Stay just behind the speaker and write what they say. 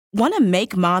Want to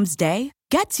make Mom's day?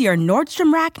 Get to your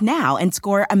Nordstrom Rack now and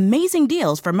score amazing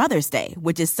deals for Mother's Day,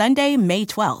 which is Sunday, May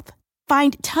 12th.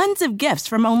 Find tons of gifts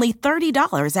from only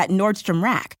 $30 at Nordstrom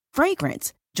Rack.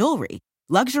 Fragrance, jewelry,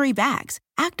 luxury bags,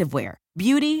 activewear,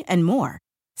 beauty, and more.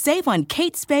 Save on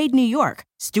Kate Spade New York,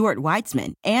 Stuart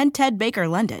Weitzman, and Ted Baker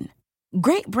London.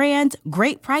 Great brands,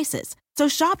 great prices. So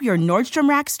shop your Nordstrom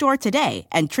Rack store today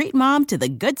and treat Mom to the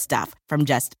good stuff from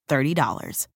just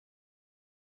 $30.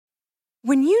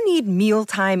 When you need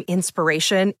mealtime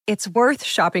inspiration, it's worth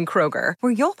shopping Kroger,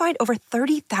 where you'll find over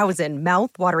 30,000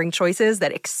 mouth-watering choices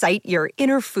that excite your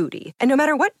inner foodie. And no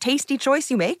matter what tasty choice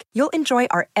you make, you'll enjoy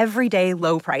our everyday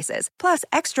low prices, plus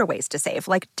extra ways to save,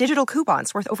 like digital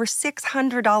coupons worth over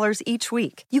 $600 each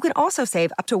week. You can also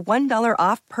save up to $1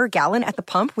 off per gallon at the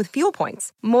pump with fuel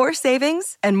points. More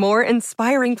savings and more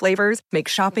inspiring flavors make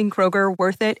shopping Kroger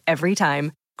worth it every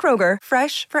time. Kroger,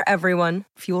 fresh for everyone.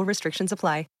 Fuel restrictions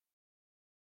apply.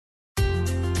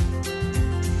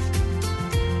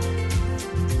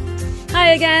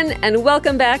 Hi again, and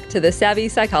welcome back to The Savvy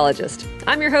Psychologist.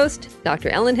 I'm your host, Dr.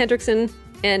 Ellen Hendrickson,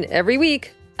 and every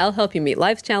week I'll help you meet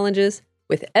life's challenges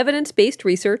with evidence-based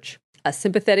research, a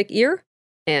sympathetic ear,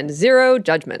 and zero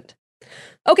judgment.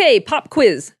 Okay, pop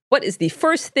quiz. What is the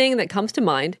first thing that comes to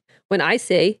mind when I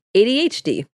say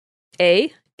ADHD?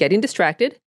 A, getting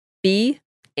distracted. B,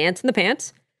 ants in the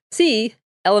pants. C,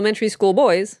 elementary school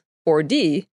boys. Or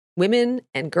D, women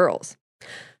and girls.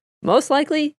 Most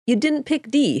likely, you didn't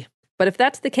pick D. But if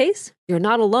that's the case, you're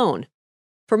not alone.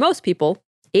 For most people,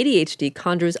 ADHD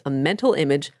conjures a mental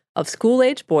image of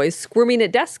school-age boys squirming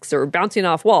at desks or bouncing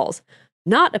off walls,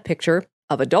 not a picture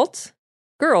of adults,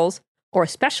 girls, or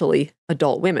especially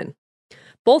adult women.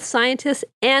 Both scientists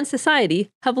and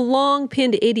society have long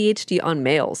pinned ADHD on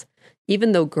males,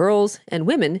 even though girls and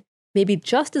women may be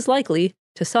just as likely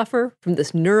to suffer from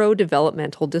this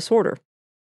neurodevelopmental disorder.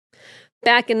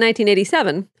 Back in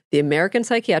 1987, the American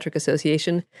Psychiatric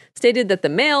Association stated that the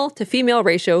male-to-female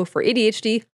ratio for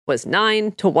ADHD was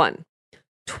 9-1.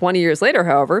 20 years later,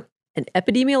 however, an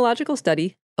epidemiological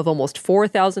study of almost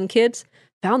 4,000 kids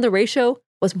found the ratio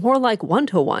was more like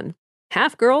 1-1,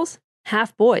 half girls,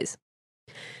 half boys.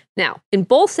 Now, in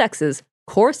both sexes,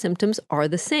 core symptoms are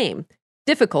the same: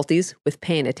 difficulties with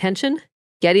paying attention,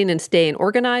 getting and staying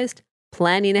organized,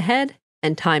 planning ahead,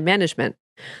 and time management.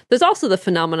 There's also the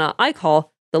phenomena I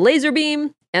call the laser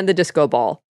beam and the disco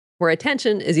ball, where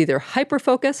attention is either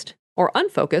hyper-focused or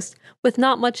unfocused with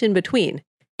not much in between,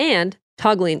 and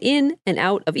toggling in and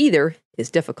out of either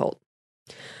is difficult.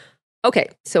 Okay,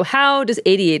 so how does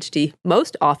ADHD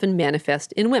most often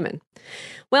manifest in women?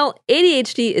 Well,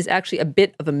 ADHD is actually a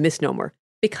bit of a misnomer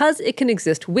because it can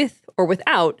exist with or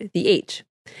without the H.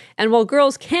 And while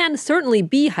girls can certainly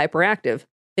be hyperactive,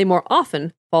 they more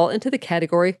often fall into the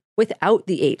category without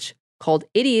the H, called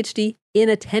ADHD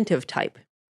inattentive type.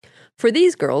 For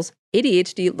these girls,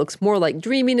 ADHD looks more like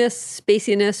dreaminess,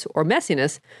 spaciness, or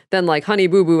messiness than like Honey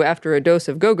Boo Boo after a dose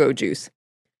of go-go juice.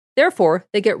 Therefore,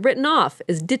 they get written off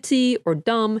as ditzy or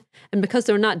dumb, and because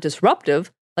they're not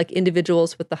disruptive, like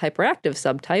individuals with the hyperactive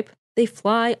subtype, they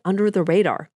fly under the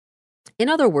radar. In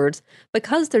other words,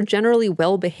 because they're generally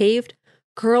well-behaved,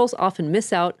 girls often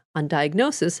miss out on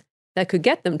diagnosis that could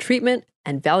get them treatment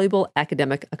and valuable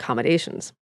academic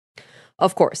accommodations.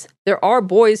 Of course, there are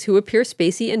boys who appear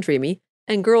spacey and dreamy,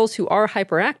 and girls who are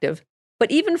hyperactive,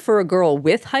 but even for a girl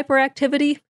with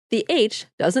hyperactivity, the H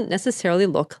doesn't necessarily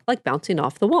look like bouncing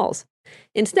off the walls.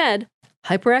 Instead,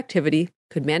 hyperactivity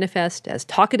could manifest as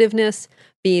talkativeness,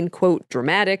 being, quote,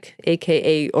 dramatic,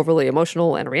 aka overly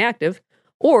emotional and reactive,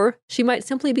 or she might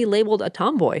simply be labeled a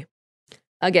tomboy.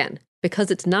 Again,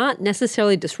 because it's not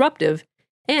necessarily disruptive,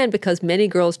 and because many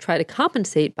girls try to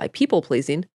compensate by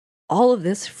people-pleasing, all of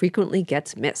this frequently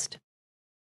gets missed.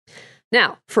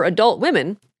 Now, for adult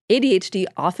women, ADHD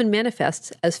often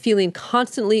manifests as feeling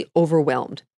constantly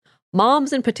overwhelmed.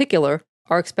 Moms in particular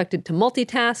are expected to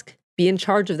multitask, be in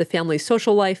charge of the family's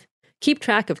social life, keep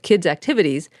track of kids'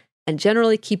 activities, and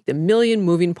generally keep the million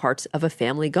moving parts of a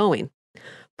family going.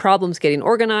 Problems getting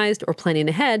organized or planning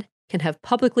ahead can have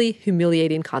publicly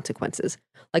humiliating consequences,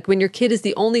 like when your kid is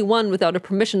the only one without a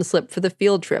permission slip for the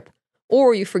field trip,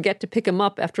 or you forget to pick him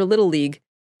up after Little League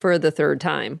for the third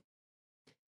time.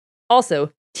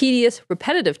 Also, tedious,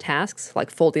 repetitive tasks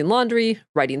like folding laundry,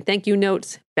 writing thank you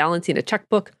notes, balancing a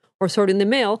checkbook, or sorting the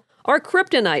mail are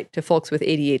kryptonite to folks with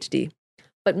ADHD.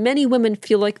 But many women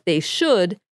feel like they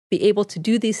should be able to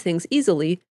do these things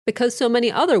easily because so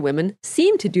many other women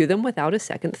seem to do them without a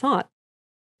second thought.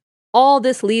 All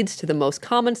this leads to the most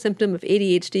common symptom of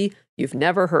ADHD you've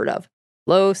never heard of: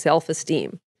 low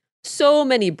self-esteem. So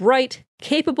many bright,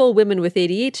 capable women with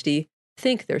ADHD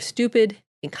think they're stupid,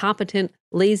 incompetent,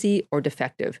 lazy, or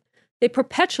defective. They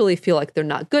perpetually feel like they're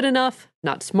not good enough,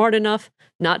 not smart enough,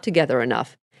 not together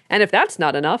enough. And if that's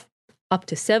not enough, up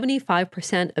to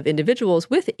 75% of individuals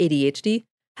with ADHD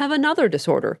have another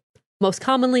disorder, most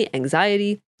commonly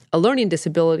anxiety, a learning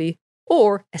disability,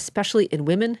 or, especially in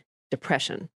women,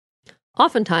 depression.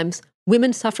 Oftentimes,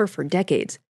 women suffer for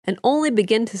decades and only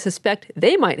begin to suspect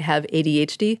they might have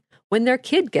ADHD when their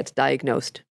kid gets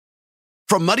diagnosed.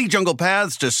 From muddy jungle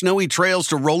paths to snowy trails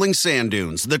to rolling sand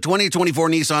dunes, the 2024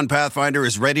 Nissan Pathfinder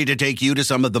is ready to take you to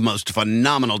some of the most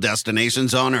phenomenal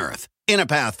destinations on Earth. In a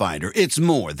Pathfinder, it's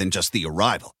more than just the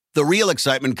arrival. The real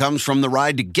excitement comes from the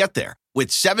ride to get there. With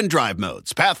 7 drive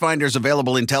modes, Pathfinder's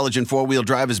available intelligent 4-wheel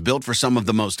drive is built for some of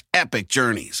the most epic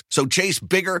journeys. So chase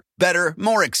bigger, better,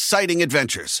 more exciting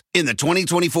adventures in the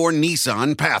 2024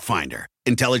 Nissan Pathfinder.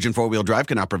 Intelligent 4-wheel drive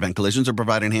cannot prevent collisions or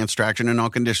provide enhanced traction in all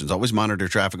conditions. Always monitor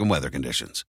traffic and weather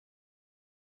conditions.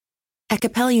 At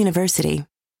Capella University,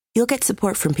 you'll get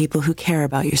support from people who care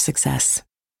about your success.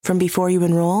 From before you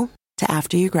enroll to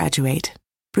after you graduate,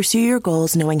 pursue your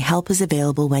goals knowing help is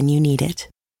available when you need it.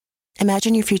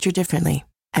 Imagine your future differently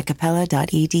at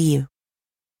capella.edu.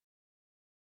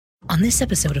 On this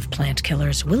episode of Plant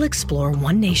Killers, we'll explore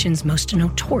one nation's most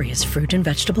notorious fruit and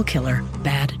vegetable killer,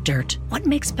 bad dirt. What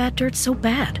makes bad dirt so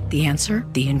bad? The answer?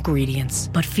 The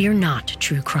ingredients. But fear not,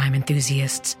 true crime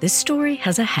enthusiasts. This story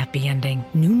has a happy ending.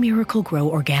 New Miracle-Gro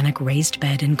organic raised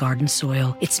bed and garden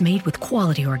soil. It's made with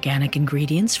quality organic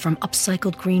ingredients from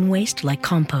upcycled green waste like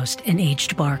compost and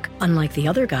aged bark. Unlike the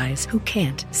other guys who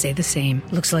can't say the same.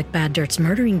 Looks like bad dirt's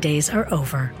murdering days are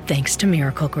over, thanks to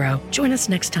Miracle-Gro. Join us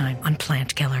next time on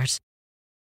Plant Killers.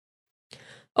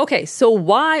 Okay, so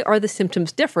why are the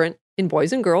symptoms different in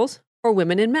boys and girls or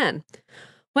women and men?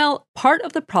 Well, part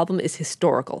of the problem is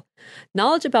historical.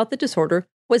 Knowledge about the disorder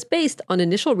was based on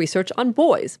initial research on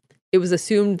boys. It was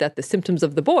assumed that the symptoms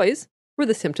of the boys were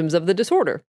the symptoms of the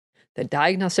disorder. The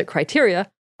diagnostic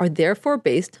criteria are therefore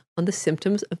based on the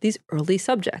symptoms of these early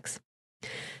subjects.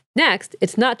 Next,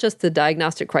 it's not just the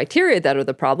diagnostic criteria that are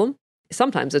the problem.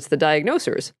 Sometimes it's the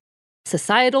diagnosers.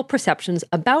 Societal perceptions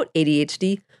about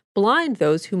ADHD blind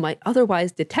those who might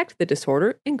otherwise detect the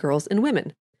disorder in girls and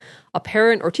women. A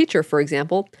parent or teacher, for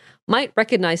example, might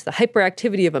recognize the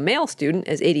hyperactivity of a male student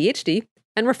as ADHD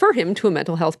and refer him to a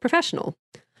mental health professional.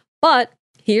 But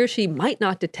he or she might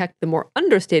not detect the more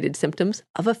understated symptoms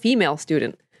of a female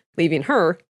student, leaving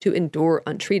her to endure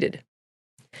untreated.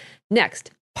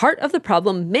 Next, part of the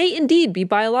problem may indeed be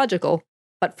biological,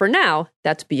 but for now,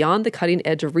 that's beyond the cutting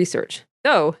edge of research,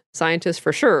 though scientists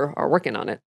for sure are working on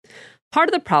it. Part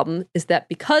of the problem is that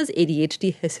because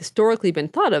ADHD has historically been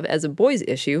thought of as a boys'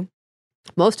 issue,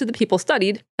 most of the people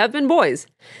studied have been boys.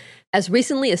 As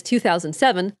recently as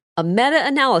 2007, a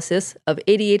meta-analysis of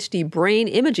ADHD brain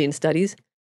imaging studies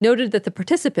noted that the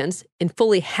participants in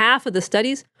fully half of the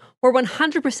studies were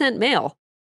 100% male,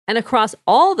 and across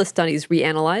all the studies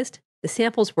reanalyzed, the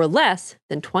samples were less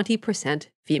than 20%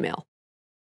 female.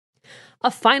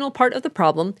 A final part of the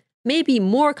problem may be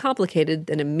more complicated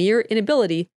than a mere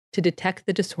inability to detect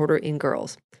the disorder in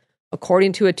girls.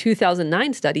 According to a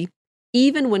 2009 study,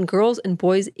 even when girls' and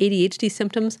boys' ADHD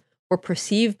symptoms were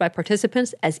perceived by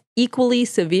participants as equally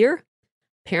severe,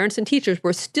 parents and teachers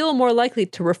were still more likely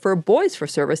to refer boys for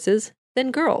services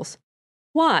than girls.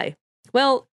 Why?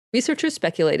 Well, researchers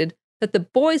speculated that the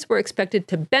boys were expected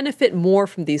to benefit more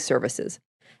from these services.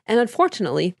 And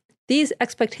unfortunately, these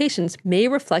expectations may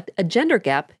reflect a gender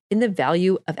gap in the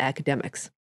value of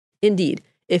academics. Indeed,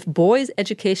 if boys'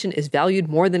 education is valued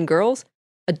more than girls',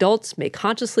 adults may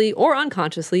consciously or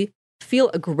unconsciously feel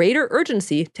a greater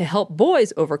urgency to help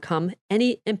boys overcome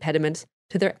any impediments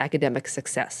to their academic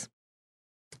success.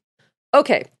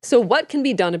 Okay, so what can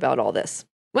be done about all this?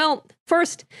 Well,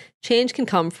 first, change can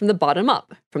come from the bottom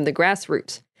up, from the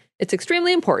grassroots. It's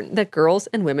extremely important that girls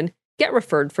and women get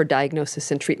referred for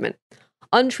diagnosis and treatment.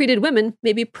 Untreated women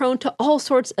may be prone to all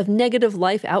sorts of negative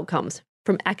life outcomes,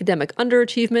 from academic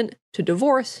underachievement, to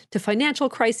divorce, to financial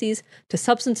crises, to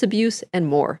substance abuse, and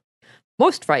more.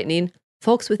 Most frightening,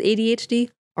 folks with ADHD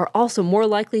are also more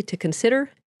likely to consider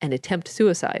and attempt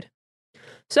suicide.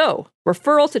 So,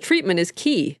 referral to treatment is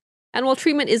key, and while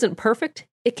treatment isn't perfect,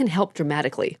 it can help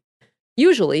dramatically.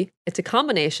 Usually, it's a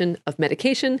combination of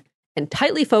medication and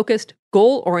tightly focused,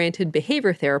 goal-oriented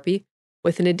behavior therapy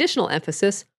with an additional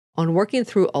emphasis on working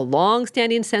through a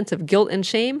long-standing sense of guilt and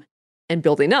shame and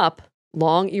building up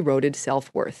long-eroded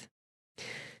self-worth.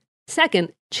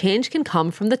 Second, change can come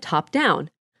from the top down.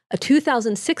 A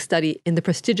 2006 study in the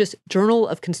prestigious Journal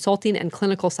of Consulting and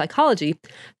Clinical Psychology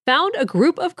found a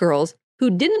group of girls who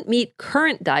didn't meet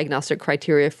current diagnostic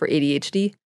criteria for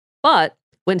ADHD, but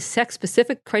when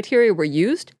sex-specific criteria were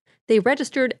used, they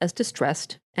registered as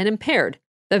distressed and impaired,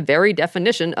 the very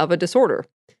definition of a disorder.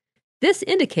 This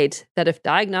indicates that if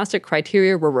diagnostic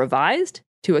criteria were revised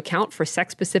to account for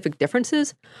sex-specific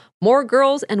differences, more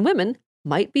girls and women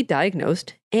might be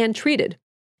diagnosed and treated.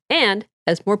 And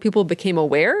as more people became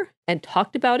aware and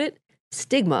talked about it,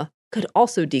 stigma could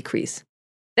also decrease.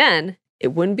 Then it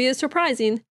wouldn't be as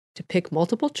surprising to pick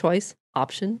multiple choice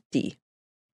option D.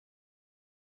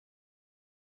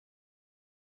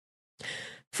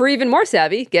 For even more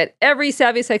savvy, get every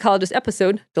Savvy Psychologist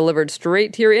episode delivered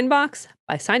straight to your inbox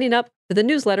by signing up for the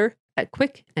newsletter at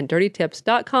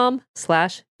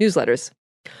quickanddirtytips.com/newsletters.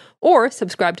 Or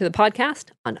subscribe to the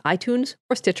podcast on iTunes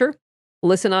or Stitcher,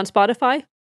 listen on Spotify,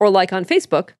 or like on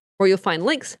Facebook, where you'll find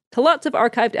links to lots of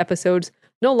archived episodes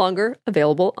no longer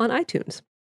available on iTunes.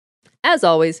 As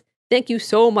always, thank you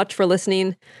so much for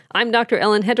listening. I'm Dr.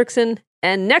 Ellen Hendrickson,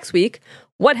 and next week,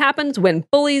 what happens when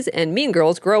bullies and mean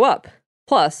girls grow up?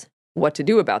 Plus, what to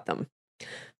do about them.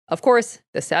 Of course,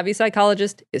 the Savvy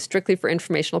Psychologist is strictly for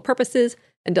informational purposes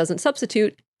and doesn't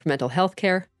substitute for mental health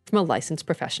care from a licensed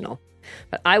professional.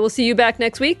 But I will see you back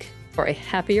next week for a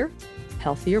happier,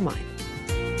 healthier mind.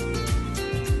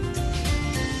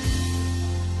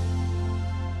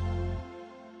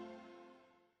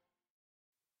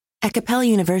 At Capella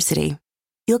University,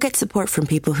 you'll get support from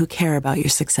people who care about your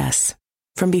success.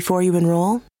 From before you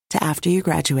enroll to after you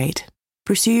graduate,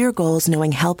 pursue your goals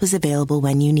knowing help is available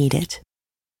when you need it.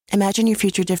 Imagine your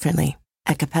future differently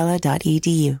at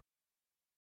capella.edu.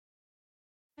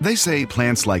 They say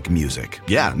plants like music.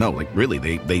 Yeah, no, like really,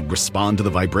 they respond to the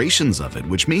vibrations of it,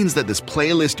 which means that this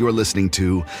playlist you're listening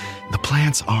to, the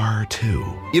plants are too.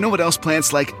 You know what else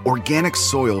plants like? Organic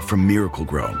soil from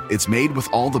Miracle-Gro. It's made with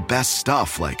all the best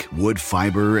stuff like wood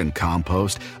fiber and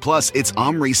compost. Plus, it's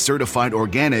OMRI certified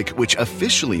organic, which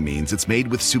officially means it's made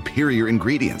with superior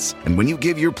ingredients. And when you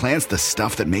give your plants the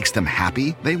stuff that makes them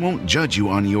happy, they won't judge you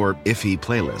on your iffy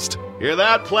playlist. Hear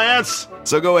that, plants?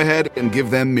 So go ahead and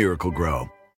give them Miracle-Gro.